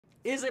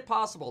Is it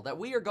possible that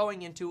we are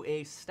going into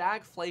a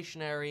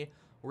stagflationary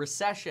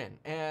recession?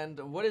 And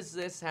what does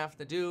this have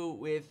to do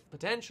with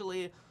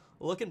potentially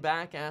looking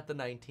back at the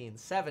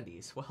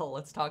 1970s? Well,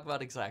 let's talk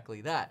about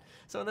exactly that.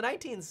 So in the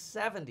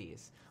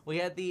 1970s, we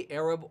had the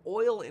Arab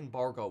oil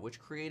embargo, which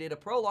created a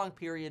prolonged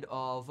period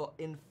of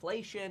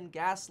inflation,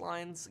 gas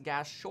lines,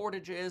 gas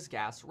shortages,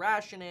 gas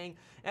rationing,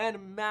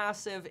 and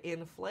massive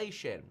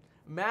inflation.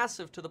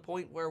 Massive to the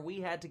point where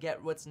we had to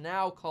get what's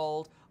now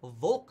called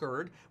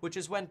Volckered, which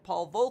is when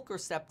Paul Volcker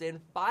stepped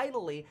in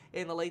finally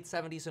in the late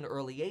 70s and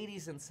early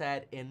 80s and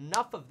said,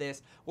 enough of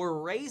this, we're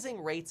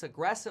raising rates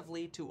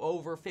aggressively to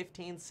over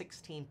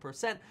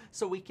 15-16%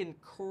 so we can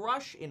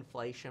crush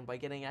inflation by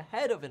getting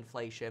ahead of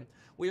inflation.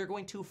 We are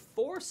going to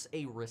force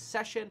a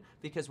recession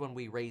because when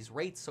we raise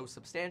rates so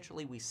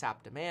substantially, we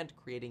sap demand,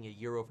 creating a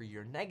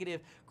year-over-year negative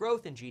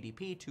growth in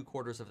GDP, 2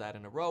 quarters of that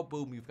in a row,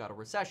 boom, you've got a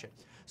recession.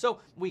 So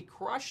we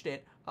crushed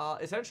it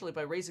essentially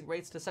by raising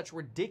rates to such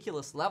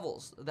ridiculous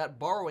levels that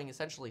borrowing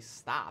essentially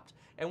stopped,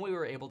 and we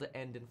were able to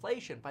end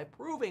inflation by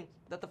proving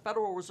that the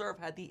Federal Reserve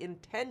had the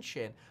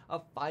intention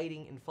of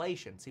fighting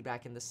inflation. See,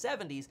 back in the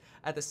 70s,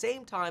 at the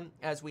same time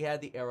as we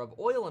had the Arab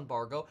oil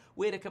embargo,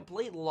 we had a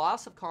complete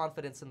loss of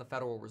confidence in the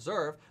Federal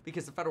Reserve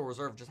because the Federal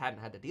Reserve just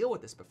hadn't had to deal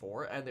with this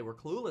before, and they were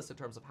clueless in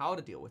terms of how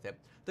to deal with it.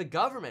 The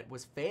government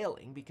was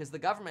failing because the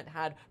government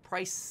had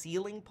price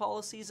ceiling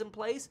policies in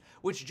place,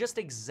 which just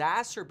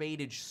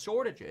exacerbated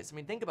shortages. I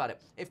mean, think about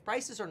it. If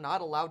prices are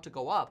not allowed to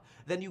go up,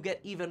 then you get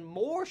even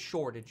more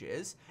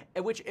shortages,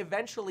 which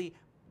eventually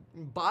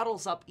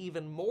bottles up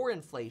even more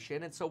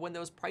inflation. And so when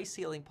those price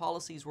ceiling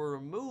policies were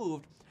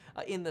removed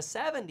in the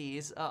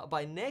 70s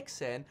by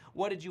Nixon,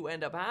 what did you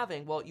end up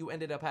having? Well, you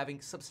ended up having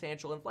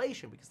substantial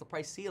inflation because the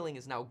price ceiling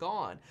is now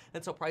gone.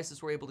 And so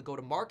prices were able to go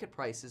to market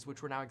prices,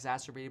 which were now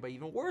exacerbated by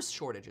even worse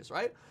shortages,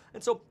 right?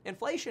 And so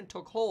inflation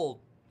took hold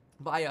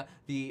via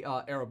the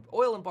Arab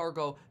oil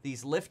embargo,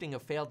 these lifting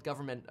of failed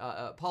government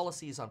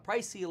policies on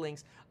price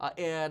ceilings,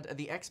 and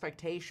the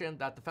expectation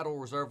that the Federal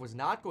Reserve was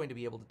not going to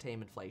be able to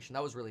tame inflation.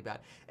 That was really bad.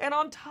 And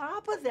on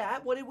top of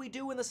that, what did we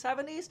do in the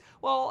 70s?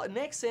 Well,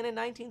 Nixon in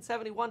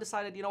 1971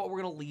 decided, you know what,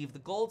 we're going to leave the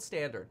gold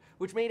standard,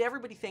 which made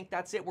everybody think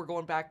that's it. We're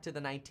going back to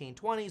the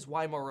 1920s,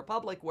 Weimar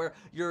Republic, where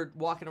you're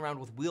walking around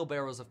with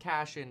wheelbarrows of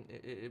cash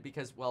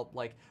because, well,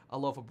 like a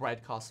loaf of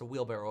bread costs a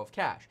wheelbarrow of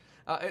cash.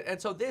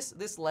 And so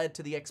this led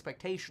to the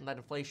expectation that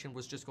inflation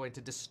was just going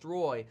to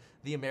destroy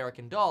the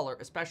American dollar,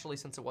 especially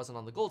since it wasn't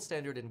on the gold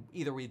standard, and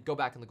either we'd go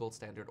back on the gold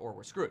standard or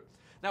we're screwed.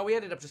 Now, we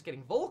ended up just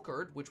getting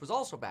Volckered, which was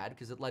also bad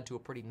because it led to a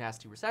pretty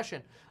nasty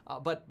recession,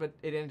 but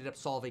it ended up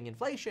solving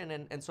inflation,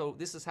 and so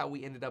this is how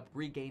we ended up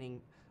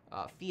regaining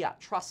fiat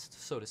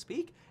trust, so to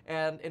speak,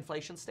 and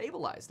inflation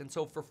stabilized. And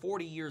so for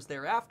 40 years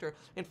thereafter,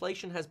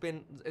 inflation has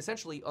been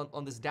essentially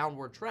on this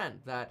downward trend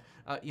that,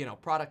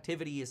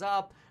 productivity is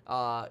up,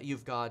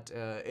 you've got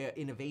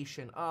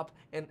innovation up,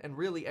 and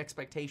really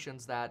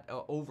expectations that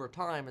over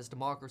time, as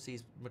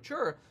democracies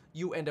mature,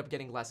 you end up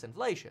getting less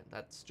inflation.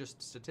 That's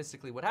just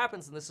statistically what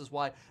happens, and this is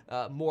why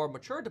more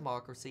mature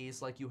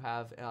democracies like you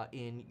have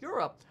in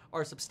Europe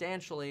are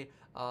substantially,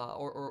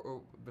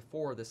 or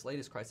before this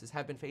latest crisis,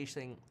 have been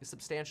facing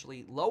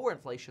substantially lower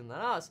inflation than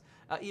us,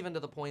 even to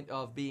the point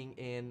of being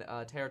in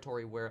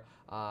territory where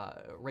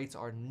rates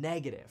are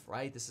negative,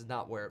 right? This is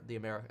not where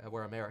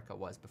America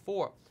was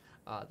before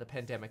the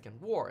pandemic and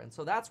war. And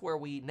so that's where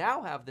we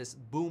now have this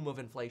boom of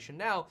inflation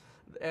now,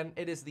 and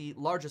it is the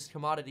largest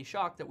commodity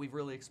shock that we've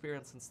really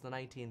experienced since the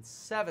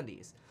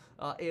 1970s.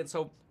 And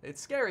so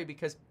it's scary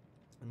because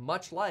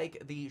much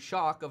like the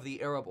shock of the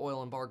Arab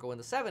oil embargo in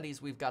the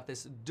 70s, we've got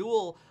this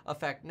dual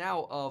effect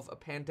now of a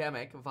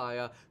pandemic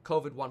via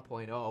COVID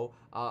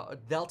 1.0,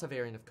 Delta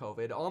variant of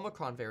COVID,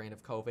 Omicron variant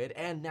of COVID,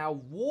 and now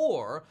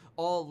war,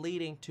 all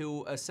leading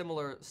to a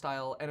similar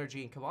style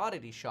energy and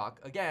commodity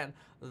shock, again,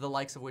 the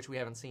likes of which we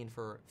haven't seen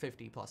for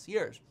 50 plus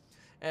years.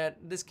 And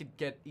this could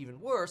get even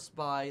worse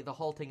by the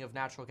halting of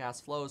natural gas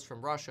flows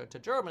from Russia to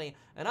Germany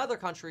and other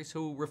countries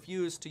who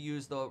refuse to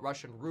use the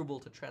Russian ruble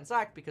to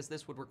transact, because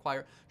this would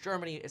require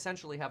Germany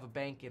essentially have a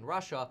bank in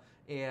Russia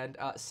and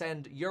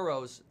send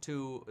euros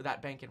to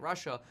that bank in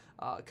Russia,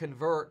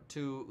 convert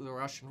to the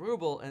Russian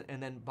ruble,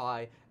 and then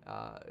buy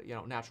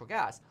natural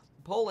gas.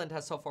 Poland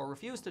has so far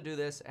refused to do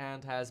this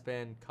and has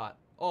been cut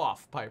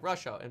off by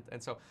Russia,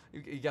 and so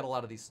you get a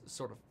lot of these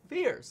sort of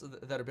fears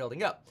that are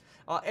building up.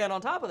 And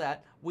on top of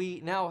that,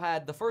 we now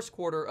had the first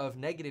quarter of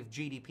negative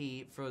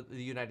GDP for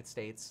the United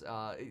States,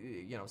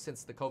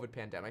 since the COVID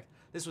pandemic.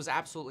 This was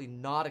absolutely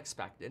not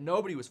expected.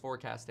 Nobody was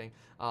forecasting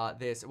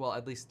this, well,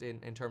 at least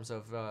in terms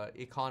of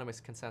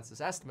economist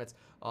consensus estimates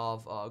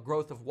of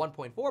growth of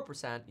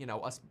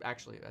 1.4%, us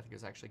actually, I think it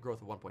was actually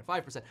growth of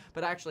 1.5%,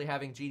 but actually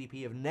having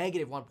GDP of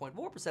negative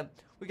 1.4%,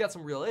 we got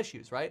some real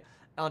issues, right?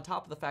 on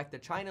top of the fact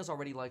that China's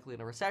already likely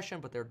in a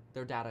recession, but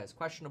their data is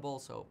questionable,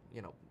 so,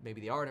 maybe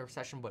they are in a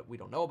recession, but we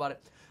don't know about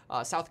it.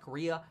 South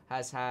Korea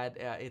has had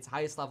its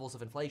highest levels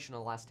of inflation in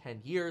the last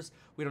 10 years.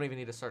 We don't even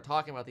need to start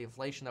talking about the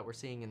inflation that we're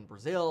seeing in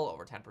Brazil,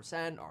 over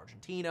 10%,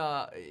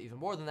 Argentina, even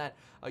more than that.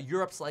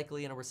 Europe's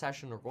likely in a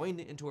recession or going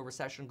into a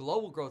recession.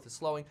 Global growth is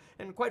slowing,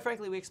 and quite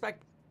frankly, we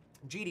expect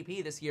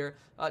GDP this year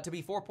to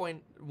be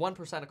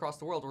 4.1% across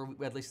the world,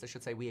 or at least I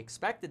should say we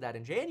expected that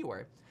in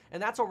January.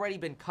 And that's already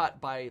been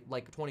cut by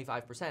like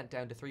 25%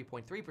 down to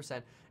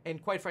 3.3%.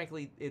 And quite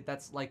frankly,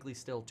 that's likely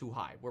still too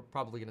high. We're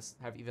probably going to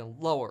have even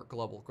lower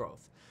global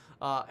growth.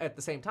 At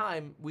the same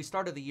time, we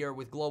started the year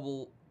with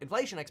global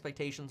inflation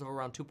expectations of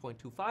around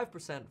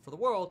 2.25% for the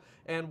world,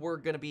 and we're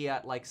going to be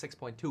at like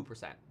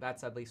 6.2%.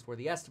 That's at least where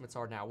the estimates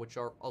are now, which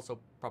are also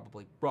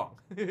probably wrong.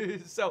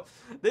 So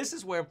this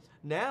is where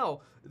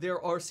now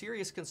there are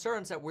serious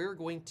concerns that we're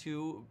going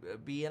to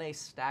be in a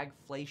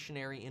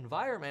stagflationary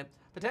environment,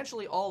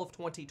 potentially all of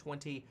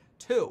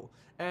 2022.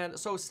 And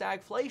so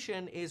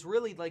stagflation is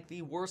really like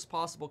the worst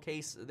possible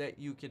case that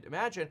you could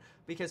imagine,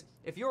 because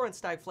if you're in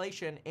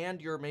stagflation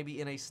and you're maybe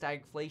in a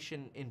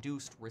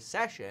stagflation-induced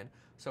recession,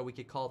 so we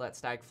could call that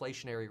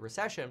stagflationary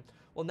recession,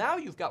 well, now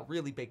you've got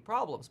really big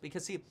problems.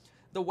 Because, see,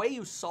 the way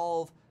you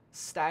solve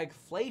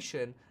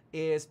stagflation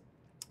is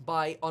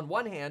by, on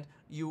one hand,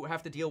 you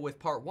have to deal with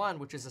part one,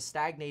 which is a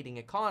stagnating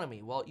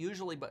economy. Well,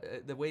 usually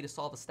the way to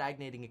solve a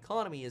stagnating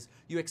economy is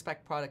you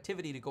expect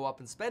productivity to go up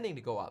and spending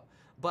to go up.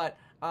 But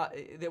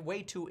the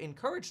way to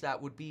encourage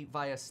that would be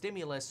via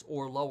stimulus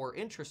or lower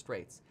interest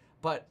rates.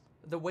 But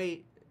the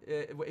way,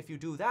 if you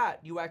do that,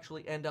 you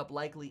actually end up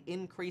likely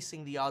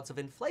increasing the odds of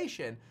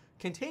inflation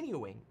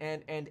continuing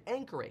and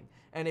anchoring.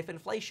 And if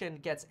inflation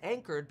gets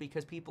anchored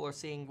because people are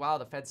seeing, wow,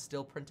 the Fed's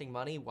still printing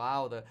money,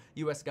 wow, the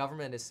U.S.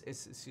 government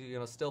is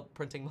still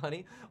printing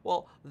money,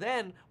 well,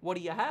 then what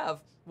do you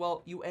have?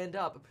 Well, you end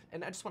up,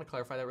 and I just want to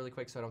clarify that really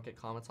quick so I don't get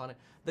comments on it.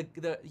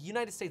 The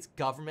United States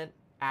government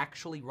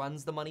actually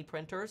runs the money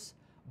printers,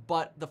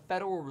 but the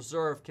Federal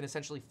Reserve can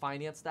essentially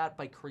finance that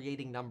by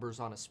creating numbers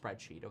on a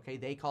spreadsheet, okay?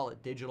 They call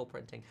it digital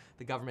printing.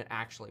 The government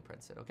actually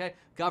prints it, okay?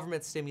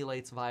 Government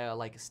stimulates via,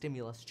 like,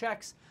 stimulus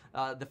checks.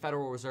 The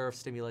Federal Reserve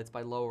stimulates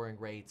by lowering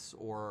rates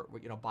or,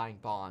 buying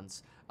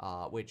bonds,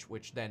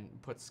 which then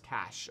puts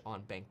cash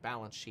on bank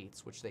balance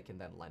sheets, which they can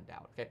then lend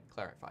out, okay?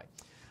 Clarify.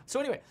 So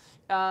anyway,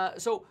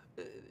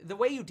 the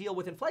way you deal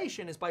with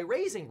inflation is by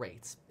raising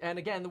rates. And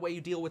again, the way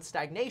you deal with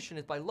stagnation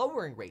is by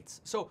lowering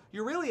rates. So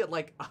you're really at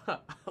like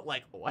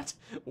what?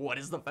 What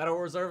is the Federal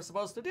Reserve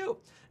supposed to do?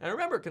 And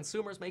remember,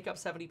 consumers make up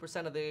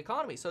 70% of the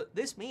economy. So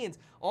this means,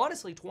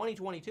 honestly,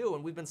 2022,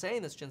 and we've been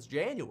saying this since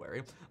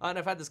January, and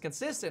I've had this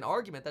consistent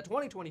argument that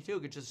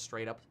 2022 could just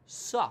straight up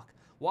suck.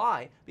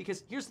 Why?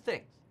 Because here's the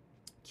thing.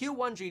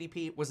 Q1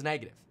 GDP was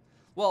negative.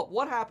 Well,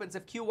 what happens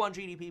if Q1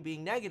 GDP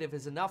being negative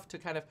is enough to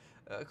kind of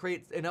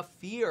create enough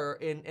fear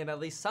in at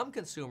least some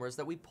consumers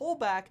that we pull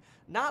back,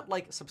 not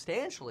like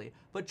substantially,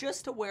 but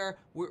just to where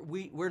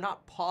we're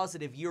not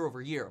positive year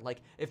over year.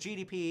 Like if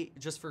GDP,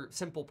 just for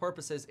simple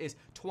purposes, is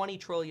 $20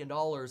 trillion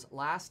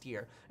last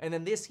year, and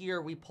then this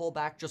year we pull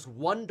back just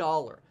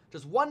 $1.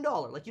 Just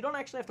 $1. Like you don't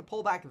actually have to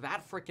pull back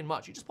that freaking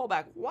much. You just pull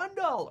back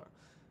 $1.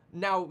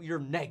 Now you're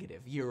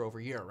negative year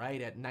over year,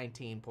 right? At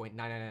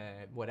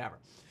 19.999, whatever.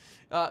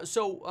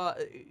 So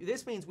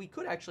this means we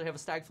could actually have a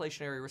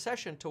stagflationary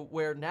recession to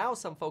where now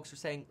some folks are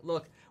saying,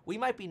 look, we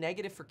might be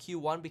negative for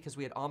Q1 because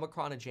we had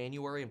Omicron in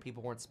January and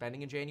people weren't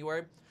spending in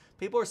January.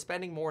 People are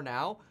spending more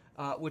now,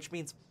 which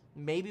means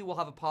maybe we'll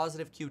have a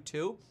positive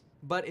Q2.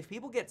 But if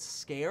people get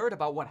scared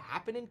about what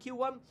happened in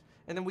Q1,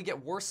 and then we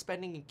get worse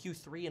spending in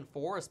Q3 and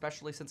 4,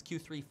 especially since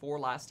Q3, 4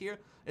 last year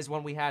is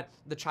when we had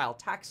the child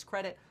tax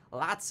credit,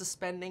 lots of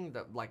spending,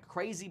 the like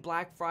crazy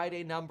Black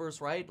Friday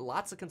numbers, right?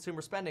 Lots of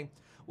consumer spending.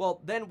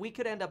 Well, then we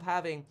could end up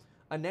having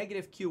a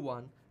negative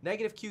Q1,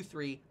 negative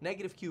Q3,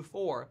 negative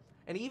Q4,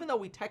 and even though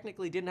we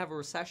technically didn't have a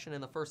recession in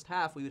the first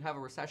half, we would have a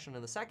recession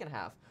in the second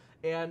half,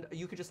 and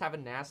you could just have a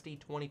nasty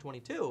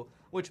 2022,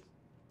 which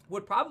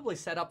would probably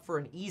set up for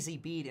an easy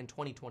beat in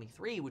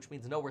 2023, which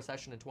means no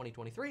recession in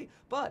 2023,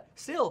 but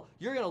still,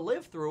 you're going to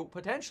live through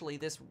potentially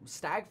this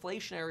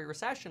stagflationary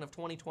recession of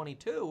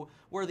 2022,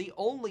 where the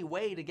only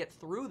way to get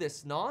through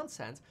this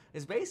nonsense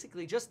is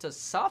basically just to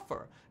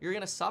suffer. You're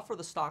going to suffer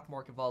the stock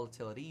market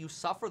volatility, you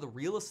suffer the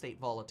real estate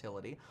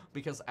volatility,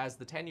 because as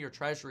the 10-year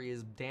treasury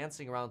is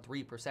dancing around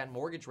 3%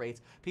 mortgage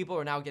rates, people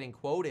are now getting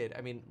quoted. I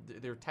mean,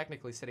 they're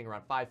technically sitting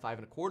around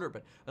 5.25,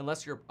 but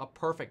unless you're a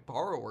perfect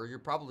borrower, you're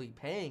probably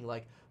paying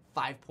like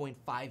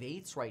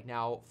 5.58s right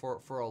now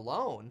for a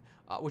loan,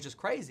 which is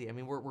crazy. I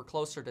mean, we're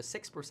closer to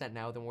 6%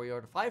 now than we are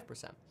to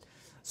 5%.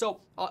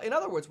 So, in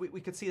other words, we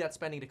could see that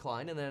spending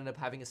decline and then end up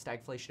having a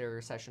stagflationary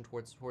recession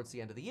towards the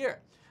end of the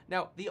year.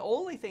 Now, the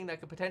only thing that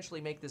could potentially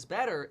make this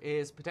better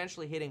is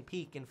potentially hitting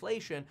peak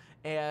inflation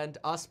and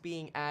us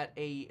being at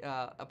a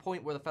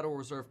point where the Federal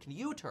Reserve can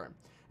U-turn.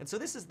 And so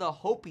this is the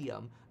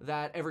hopium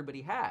that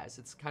everybody has.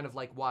 It's kind of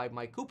like why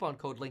my coupon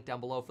code link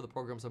down below for the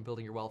programs on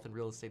building your wealth in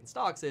real estate and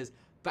stocks is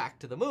back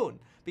to the moon.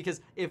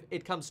 Because if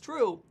it comes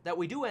true that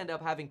we do end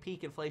up having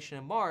peak inflation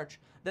in March,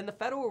 then the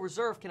Federal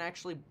Reserve can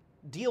actually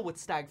deal with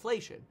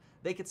stagflation.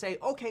 They could say,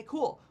 okay,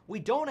 cool, we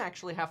don't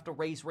actually have to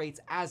raise rates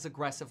as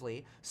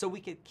aggressively, so we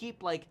could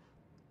keep like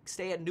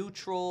stay at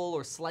neutral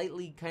or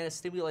slightly kind of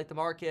stimulate the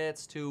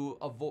markets to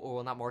avoid,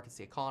 well, not markets,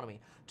 the economy,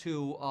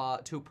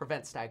 to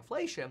prevent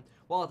stagflation,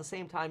 while at the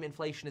same time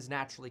inflation is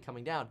naturally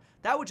coming down.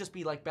 That would just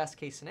be like best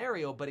case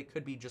scenario, but it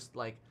could be just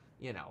like,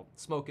 you know,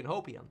 smoke and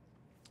hopium.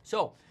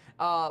 So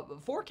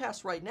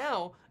forecasts right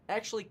now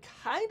actually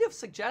kind of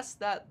suggest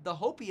that the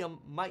hopium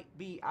might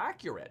be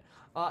accurate.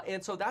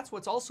 And so that's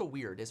what's also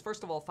weird is,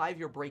 first of all,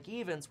 5-year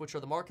break-evens, which are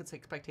the market's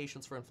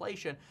expectations for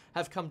inflation,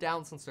 have come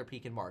down since their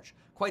peak in March,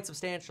 quite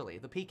substantially.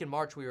 The peak in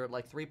March, we were at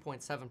like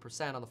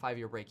 3.7% on the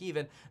 5-year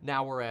break-even.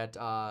 Now we're at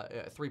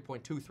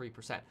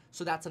 3.23%.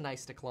 So that's a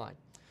nice decline.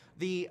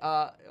 The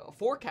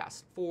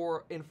forecast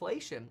for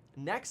inflation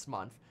next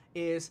month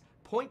is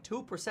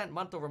 0.2%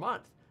 month over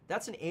month.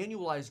 That's an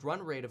annualized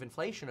run rate of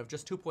inflation of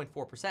just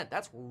 2.4%.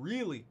 That's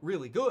really,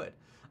 really good.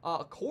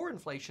 Core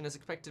inflation is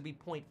expected to be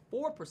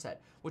 0.4%,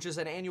 which is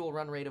an annual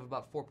run rate of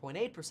about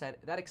 4.8%.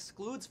 That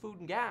excludes food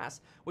and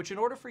gas, which in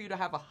order for you to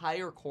have a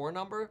higher core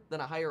number than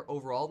a higher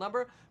overall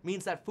number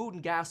means that food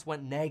and gas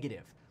went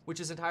negative, which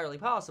is entirely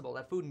possible.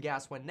 That food and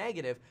gas went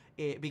negative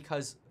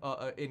because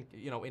in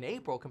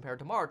April compared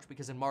to March,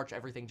 because in March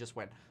everything just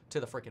went to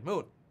the frickin'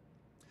 moon.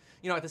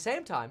 At the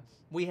same time,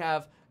 we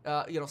have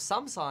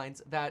some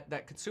signs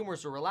that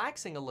consumers are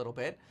relaxing a little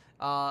bit,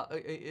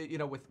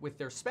 with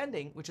their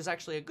spending, which is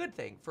actually a good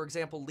thing. For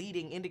example,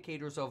 leading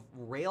indicators of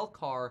rail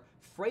car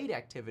freight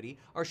activity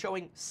are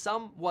showing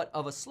somewhat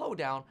of a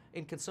slowdown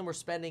in consumer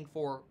spending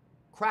for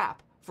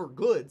crap, for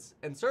goods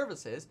and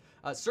services,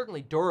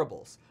 certainly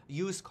durables,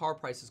 used car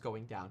prices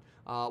going down,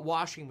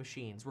 washing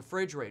machines,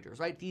 refrigerators,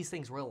 right? These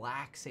things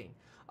relaxing.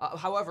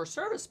 However,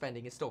 service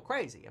spending is still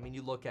crazy. I mean,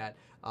 you look at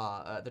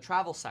the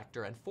travel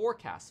sector and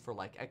forecasts for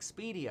like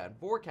Expedia and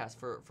forecasts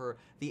for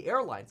the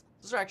airlines.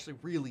 Those are actually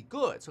really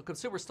good. So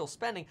consumers still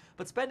spending,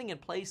 but spending in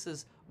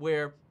places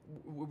where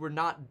we're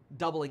not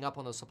doubling up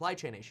on those supply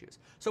chain issues.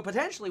 So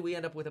potentially we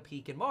end up with a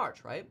peak in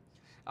March, right?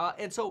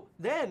 And so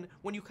then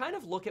when you kind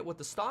of look at what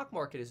the stock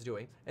market is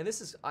doing, and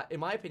this is, in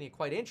my opinion,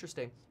 quite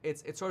interesting,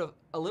 it's sort of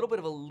a little bit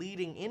of a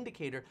leading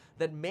indicator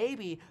that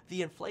maybe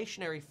the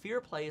inflationary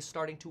fear play is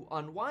starting to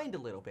unwind a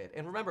little bit.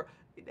 And remember,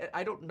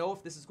 I don't know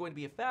if this is going to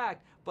be a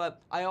fact,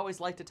 but I always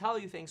like to tell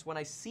you things when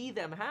I see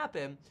them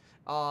happen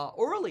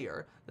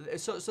earlier,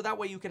 so that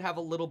way you can have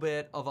a little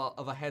bit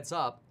of a heads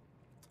up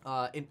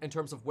in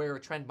terms of where a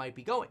trend might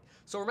be going.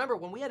 So remember,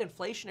 when we had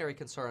inflationary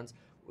concerns,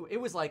 it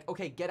was like,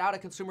 okay, get out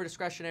of consumer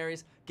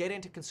discretionaries, get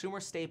into consumer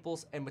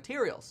staples and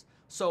materials.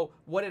 So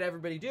what did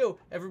everybody do?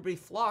 Everybody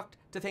flocked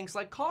to things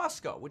like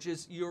Costco, which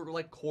is your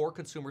like core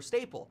consumer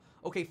staple.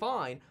 Okay,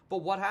 fine,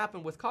 but what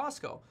happened with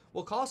Costco?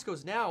 Well,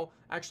 Costco's now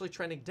actually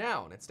trending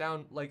down. It's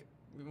down like,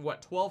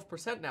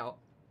 12% now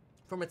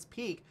from its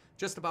peak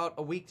just about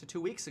a week to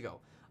 2 weeks ago.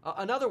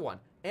 Another one,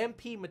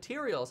 MP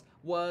Materials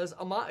was,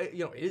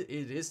 it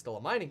is still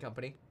a mining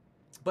company,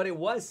 but it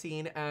was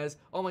seen as,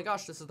 oh my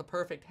gosh, this is the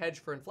perfect hedge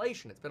for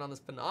inflation. It's been on this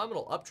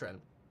phenomenal uptrend,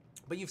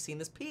 but you've seen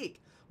this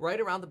peak right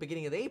around the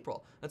beginning of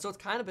April. And so it's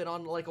kind of been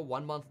on like a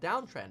 1-month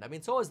downtrend. I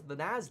mean, so has the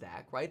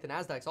NASDAQ, right? The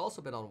NASDAQ's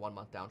also been on a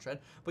 1-month downtrend,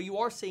 but you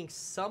are seeing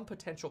some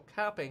potential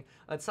capping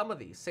at some of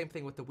these. Same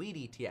thing with the wheat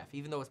ETF.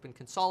 Even though it's been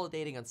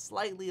consolidating on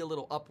slightly a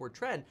little upward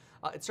trend,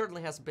 it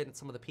certainly hasn't been at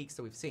some of the peaks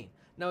that we've seen.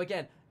 Now,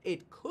 again,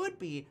 it could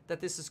be that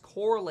this is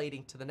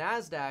correlating to the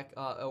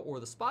NASDAQ or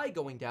the SPY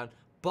going down,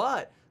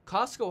 but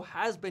Costco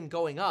has been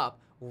going up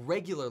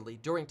regularly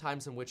during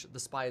times in which the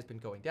SPY has been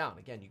going down.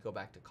 Again, you go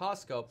back to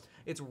Costco,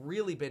 it's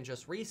really been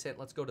just recent.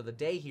 Let's go to the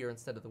day here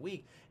instead of the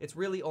week. It's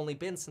really only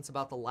been since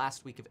about the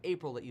last week of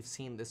April that you've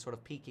seen this sort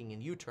of peaking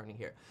and U-turning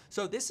here.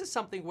 So this is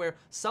something where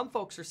some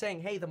folks are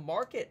saying, hey, the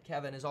market,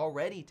 Kevin, is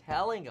already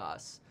telling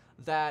us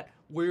that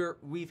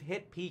we've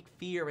hit peak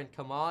fear in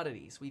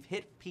commodities. We've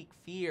hit peak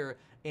fear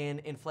in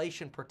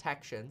inflation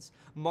protections.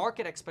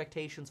 Market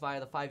expectations via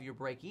the 5-year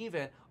break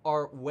even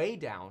are way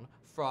down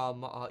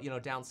from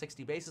down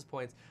 60 basis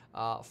points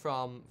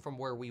from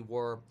where we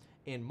were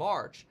in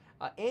March.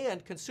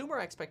 And consumer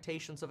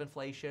expectations of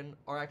inflation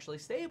are actually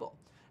stable.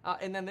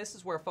 And then this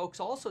is where folks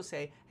also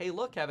say, hey,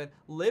 look, Kevin,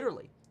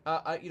 literally,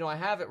 I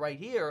have it right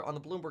here on the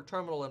Bloomberg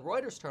terminal and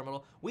Reuters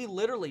terminal. We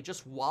literally,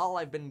 just while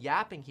I've been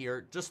yapping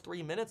here just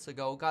 3 minutes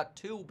ago, got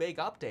 2 big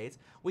updates.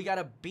 We got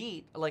a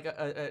beat, like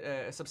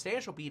a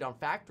substantial beat on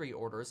factory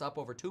orders, up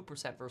over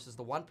 2% versus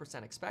the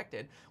 1%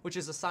 expected, which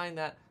is a sign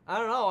that, I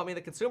don't know, I mean,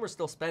 the consumer's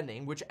still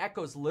spending, which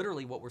echoes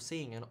literally what we're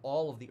seeing in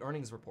all of the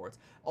earnings reports.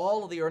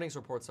 All of the earnings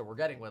reports that we're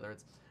getting, whether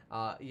it's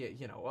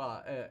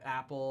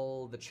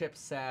Apple, the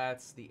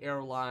chipsets, the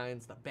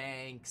airlines, the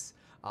banks,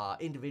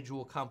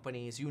 individual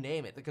companies, you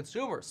name it, the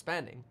consumer is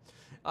spending.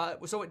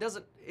 So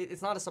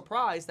it's not a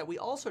surprise that we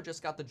also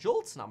just got the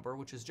JOLTS number,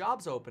 which is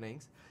jobs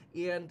openings,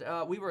 and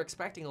we were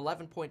expecting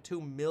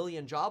 11.2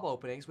 million job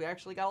openings. We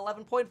actually got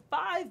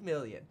 11.5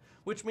 million,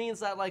 which means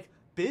that like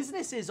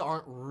businesses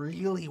aren't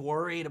really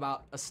worried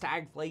about a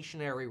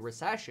stagflationary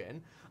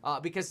recession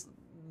because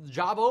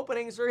job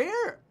openings are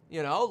here.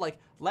 You know, like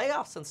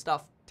layoffs and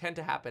stuff tend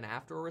to happen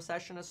after a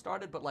recession has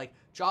started, but like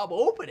job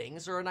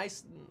openings are a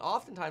nice,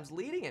 oftentimes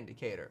leading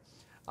indicator.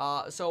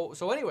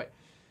 So anyway,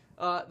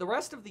 the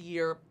rest of the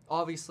year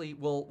obviously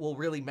will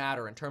really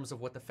matter in terms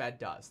of what the Fed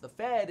does. The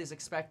Fed is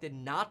expected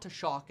not to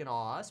shock and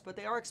awe us, but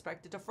they are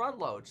expected to front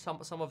load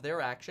some of their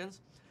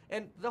actions.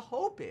 And the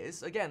hope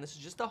is, again, this is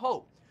just a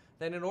hope,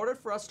 that in order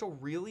for us to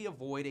really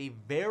avoid a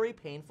very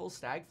painful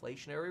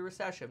stagflationary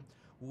recession,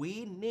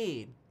 we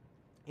need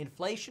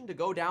inflation to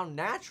go down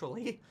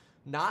naturally,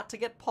 not to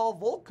get Paul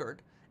Volckered,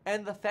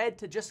 and the Fed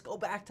to just go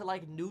back to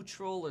like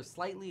neutral or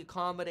slightly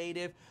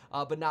accommodative,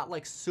 but not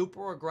like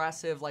super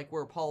aggressive like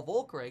we're Paul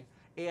Volckering,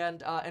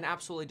 and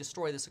absolutely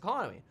destroy this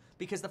economy.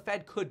 Because the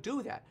Fed could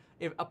do that.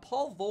 If a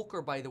Paul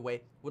Volcker, by the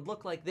way, would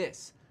look like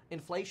this.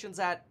 Inflation's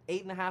at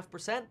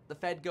 8.5%, the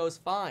Fed goes,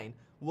 fine,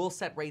 we'll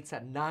set rates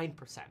at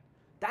 9%.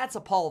 That's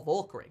a Paul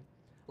Volckering.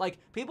 Like,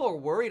 people are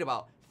worried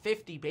about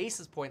 50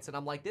 basis points, and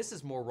I'm like, this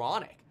is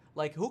moronic.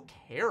 Like, who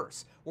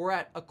cares? We're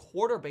at a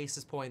quarter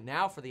basis point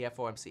now for the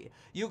FOMC.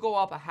 You go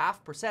up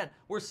 0.5%,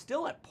 we're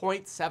still at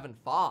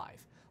 0.75.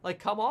 Like,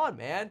 come on,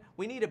 man.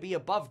 We need to be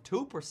above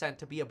 2%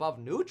 to be above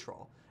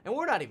neutral. And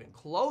we're not even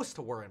close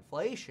to where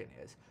inflation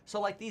is.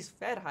 So, like, these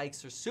Fed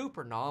hikes are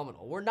super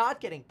nominal. We're not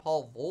getting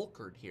Paul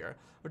Volckered here.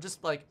 We're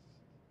just, like,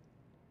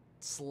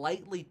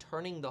 slightly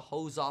turning the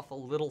hose off a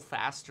little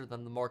faster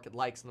than the market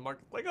likes. And the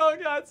market's like, oh,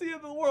 God, it's the end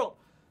of the world.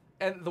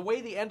 And the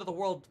way the end of the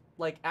world,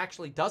 like,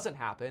 actually doesn't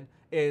happen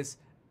is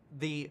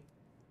the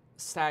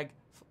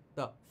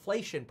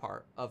inflation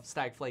part of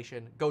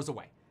stagflation goes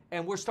away.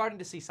 And we're starting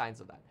to see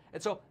signs of that.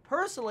 And so,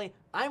 personally,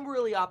 I'm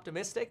really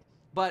optimistic,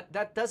 but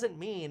that doesn't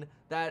mean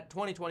that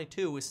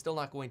 2022 is still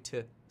not going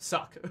to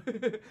suck.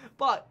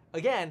 But,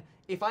 again,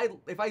 if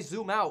I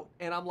zoom out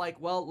and I'm like,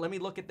 well, let me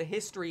look at the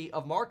history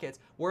of markets.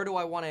 Where do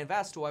I want to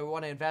invest? Do I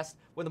want to invest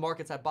when the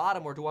market's at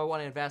bottom, or do I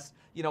want to invest,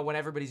 you know, when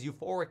everybody's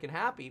euphoric and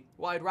happy?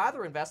 Well, I'd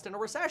rather invest in a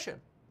recession.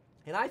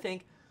 And I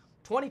think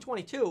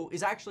 2022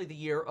 is actually the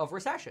year of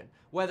recession.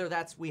 Whether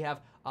that's we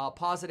have a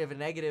positive and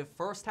negative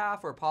first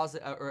half, or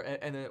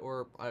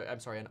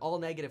an all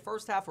negative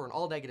first half, or an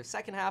all negative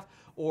second half,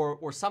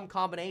 or some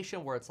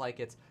combination where it's like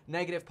it's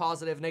negative,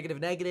 positive, negative,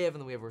 negative,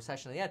 and then we have a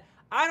recession at the end.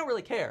 I don't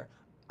really care.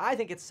 I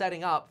think it's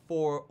setting up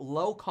for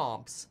low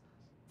comps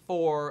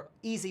for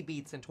easy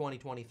beats in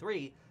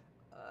 2023,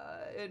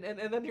 and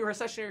then your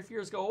recessionary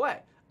fears go away.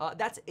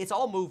 It's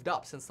all moved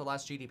up since the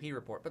last GDP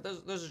report, but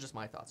those are just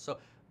my thoughts. So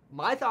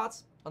my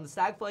thoughts on the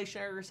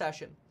stagflationary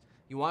recession.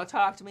 You want to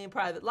talk to me in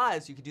private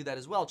lives, you can do that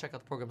as well. Check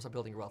out the programs on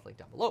Building Your Wealth link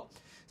down below,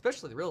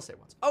 especially the real estate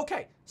ones.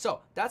 Okay,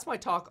 so that's my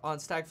talk on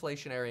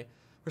stagflationary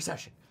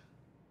recession.